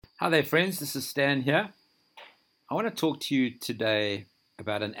Hi there, friends. This is Stan here. I want to talk to you today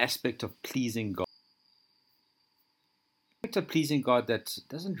about an aspect of pleasing God. An aspect of pleasing God that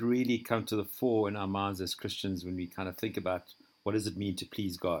doesn't really come to the fore in our minds as Christians when we kind of think about what does it mean to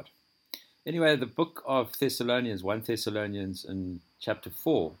please God. Anyway, the book of Thessalonians, 1 Thessalonians in chapter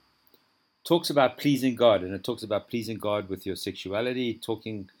 4, talks about pleasing God, and it talks about pleasing God with your sexuality,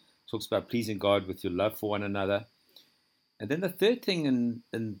 talks about pleasing God with your love for one another. And then the third thing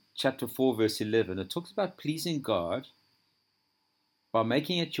in chapter 4, verse 11, it talks about pleasing God by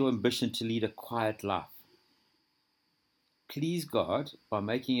making it your ambition to lead a quiet life. Please God by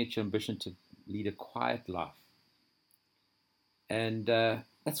making it your ambition to lead a quiet life. And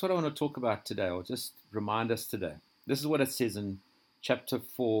that's what I want to talk about today, or just remind us today. This is what it says in chapter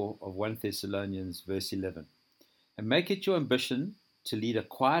 4 of 1 Thessalonians, verse 11. And make it your ambition to lead a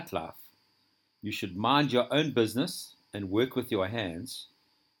quiet life. You should mind your own business and work with your hands,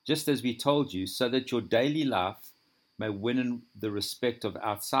 just as we told you, so that your daily life may win in the respect of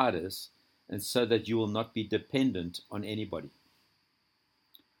outsiders, and so that you will not be dependent on anybody.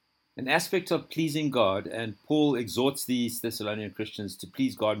 An aspect of pleasing God, and Paul exhorts these Thessalonian Christians to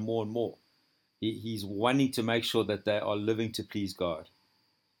please God more and more. He's wanting to make sure that they are living to please God.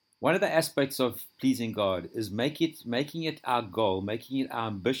 One of the aspects of pleasing God is making it our goal, making it our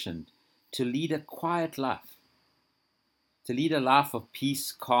ambition to lead a quiet life, to lead a life of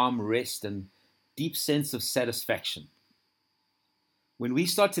peace, calm, rest, and deep sense of satisfaction. When we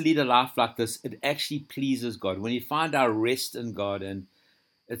start to lead a life like this, it actually pleases God. When we find our rest in God, and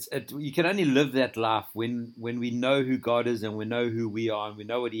you can only live that life when we know who God is and we know who we are and we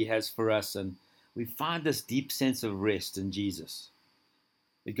know what He has for us, and we find this deep sense of rest in Jesus.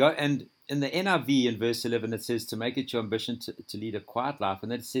 And in the NIV in verse 11, it says to make it your ambition to lead a quiet life,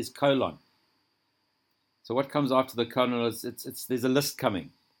 and then it says colon. So what comes after the colon is there's a list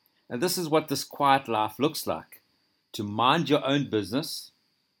coming. And this is what this quiet life looks like: to mind your own business,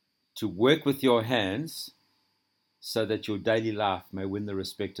 to work with your hands, so that your daily life may win the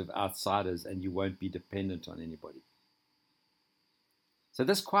respect of outsiders and you won't be dependent on anybody. So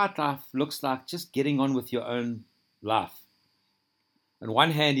this quiet life looks like just getting on with your own life. On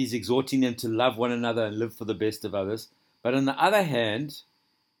one hand, he's exhorting them to love one another and live for the best of others. But on the other hand,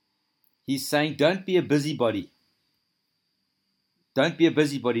 he's saying, don't be a busybody. Don't be a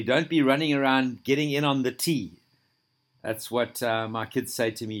busybody. Don't be running around getting in on the tea. That's what my kids say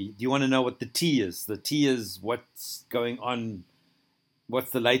to me. Do you want to know what the tea is? The tea is what's going on,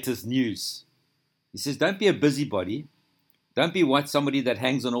 what's the latest news. He says, don't be a busybody. Don't be somebody that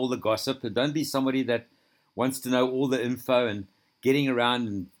hangs on all the gossip. And don't be somebody that wants to know all the info and getting around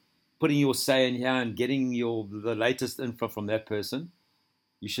and putting your say in here and getting the latest info from that person.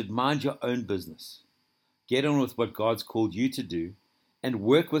 You should mind your own business. Get on with what God's called you to do and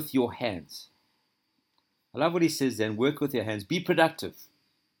work with your hands. I love what he says then. Work with your hands. Be productive.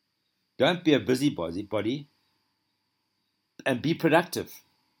 Don't be a busybody, and be productive.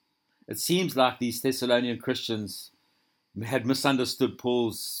 It seems like these Thessalonian Christians had misunderstood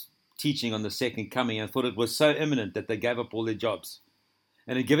Paul's teaching on the second coming and thought it was so imminent that they gave up all their jobs.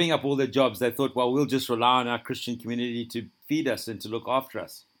 And in giving up all their jobs, they thought, well, we'll just rely on our Christian community to feed us and to look after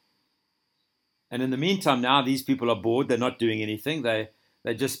us. And in the meantime, now these people are bored. They're not doing anything. They're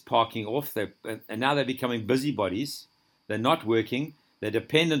just parking off. And now they're becoming busybodies. They're not working. They're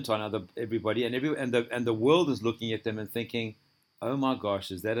dependent on everybody. And the world is looking at them and thinking, oh my gosh,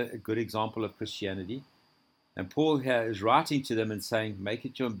 is that a good example of Christianity? And Paul here is writing to them and saying, make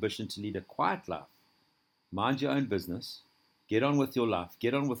it your ambition to lead a quiet life. Mind your own business. Get on with your life.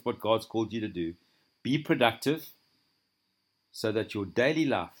 Get on with what God's called you to do. Be productive so that your daily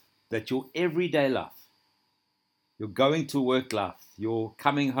life, that your everyday life, your going to work life, your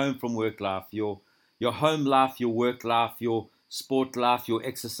coming home from work life, your home life, your work life, your sport life, your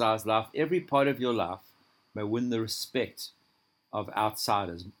exercise life, every part of your life may win the respect of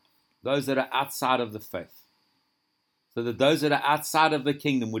outsiders, those that are outside of the faith. So that those that are outside of the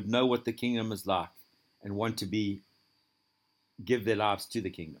kingdom would know what the kingdom is like and want to give their lives to the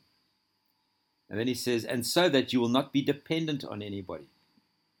kingdom. And then he says, and so that you will not be dependent on anybody.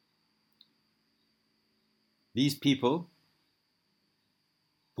 These people,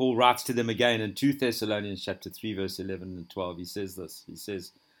 Paul writes to them again in 2 Thessalonians chapter 3, verse 11 and 12. He says this. He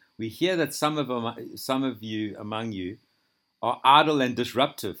says, we hear that some of you among you are idle and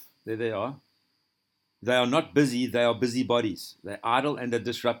disruptive. There they are. They are not busy, they are busybodies. They're idle and they're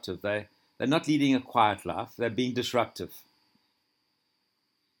disruptive. They're not leading a quiet life, they're being disruptive.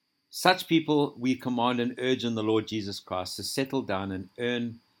 Such people we command and urge in the Lord Jesus Christ to settle down and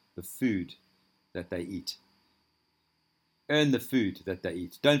earn the food that they eat. earn the food that they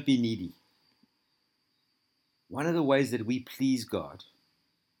eat. Don't be needy. One of the ways that we please God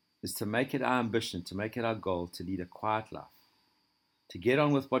is to make it our ambition, to make it our goal to lead a quiet life, to get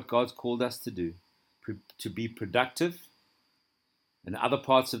on with what God's called us to do, to be productive. And other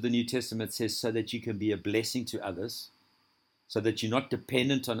parts of the New Testament says so that you can be a blessing to others, so that you're not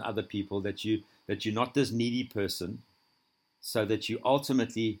dependent on other people, that you're not this needy person, so that you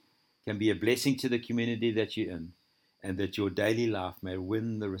ultimately can be a blessing to the community that you're in, and that your daily life may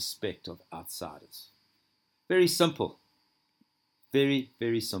win the respect of outsiders. Very simple. Very,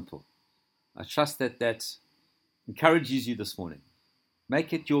 very simple. I trust that encourages you this morning.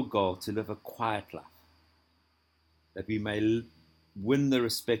 Make it your goal to live a quiet life, that we may win the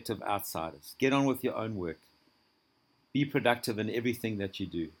respect of outsiders. Get on with your own work. Be productive in everything that you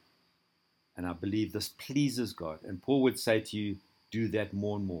do. And I believe this pleases God. And Paul would say to you, do that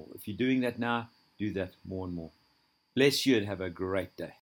more and more. If you're doing that now, do that more and more. Bless you and have a great day.